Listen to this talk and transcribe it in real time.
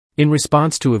In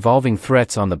response to evolving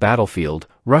threats on the battlefield,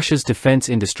 Russia's defense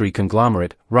industry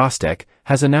conglomerate, Rostec,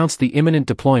 has announced the imminent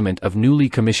deployment of newly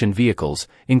commissioned vehicles,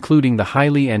 including the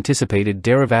highly anticipated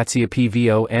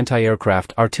Derivatsiya-PVO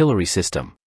anti-aircraft artillery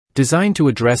system. Designed to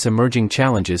address emerging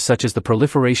challenges such as the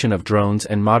proliferation of drones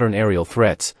and modern aerial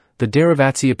threats, the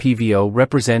Derivatsiya-PVO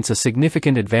represents a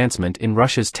significant advancement in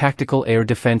Russia's tactical air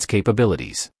defense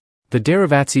capabilities. The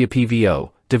Derivatsiya-PVO,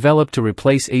 developed to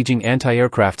replace aging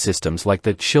anti-aircraft systems like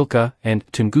the Shilka and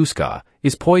Tunguska,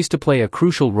 is poised to play a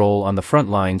crucial role on the front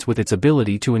lines with its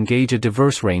ability to engage a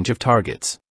diverse range of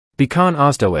targets. Bikhan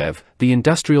Ozdoev, the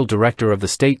industrial director of the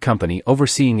state company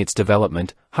overseeing its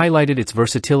development, highlighted its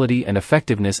versatility and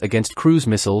effectiveness against cruise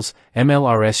missiles,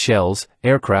 MLRS shells,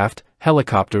 aircraft,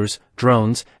 helicopters,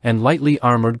 drones, and lightly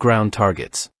armored ground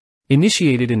targets.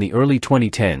 Initiated in the early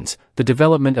 2010s, the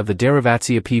development of the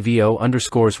Derivatsiya-PVO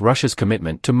underscores Russia's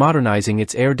commitment to modernizing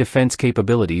its air defense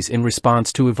capabilities in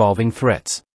response to evolving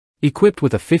threats. Equipped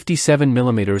with a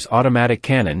 57mm automatic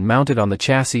cannon mounted on the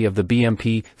chassis of the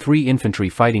BMP-3 infantry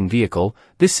fighting vehicle,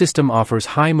 this system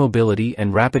offers high mobility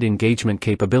and rapid engagement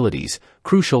capabilities,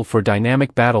 crucial for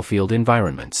dynamic battlefield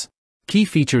environments. Key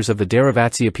features of the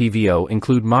Derivatsiya-PVO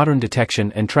include modern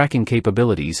detection and tracking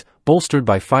capabilities, bolstered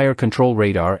by fire control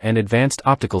radar and advanced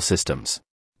optical systems.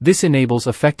 This enables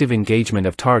effective engagement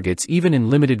of targets even in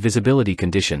limited visibility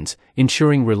conditions,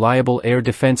 ensuring reliable air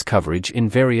defense coverage in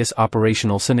various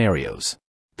operational scenarios.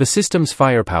 The system's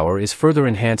firepower is further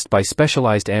enhanced by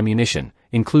specialized ammunition,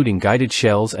 including guided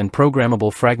shells and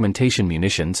programmable fragmentation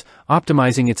munitions,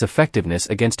 optimizing its effectiveness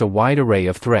against a wide array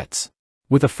of threats.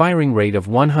 With a firing rate of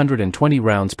 120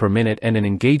 rounds per minute and an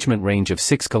engagement range of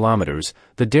 6 kilometers,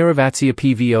 the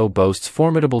Derivatsiya-PVO boasts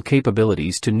formidable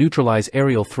capabilities to neutralize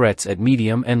aerial threats at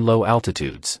medium and low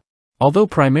altitudes. Although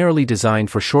primarily designed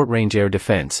for short-range air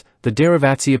defense, the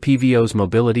Derivatsiya-PVO's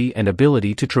mobility and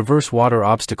ability to traverse water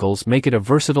obstacles make it a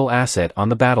versatile asset on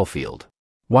the battlefield.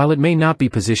 While it may not be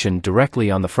positioned directly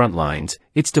on the front lines,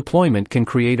 its deployment can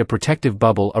create a protective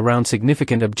bubble around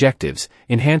significant objectives,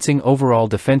 enhancing overall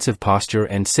defensive posture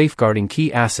and safeguarding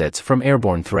key assets from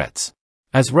airborne threats.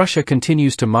 As Russia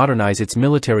continues to modernize its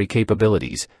military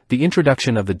capabilities, the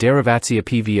introduction of the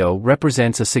Derivatsiya-PVO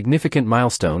represents a significant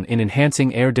milestone in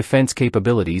enhancing air defense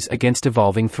capabilities against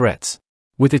evolving threats.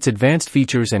 With its advanced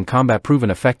features and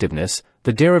combat-proven effectiveness,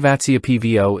 the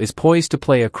Derivatsiya-PVO is poised to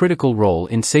play a critical role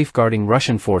in safeguarding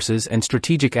Russian forces and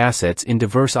strategic assets in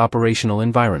diverse operational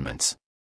environments.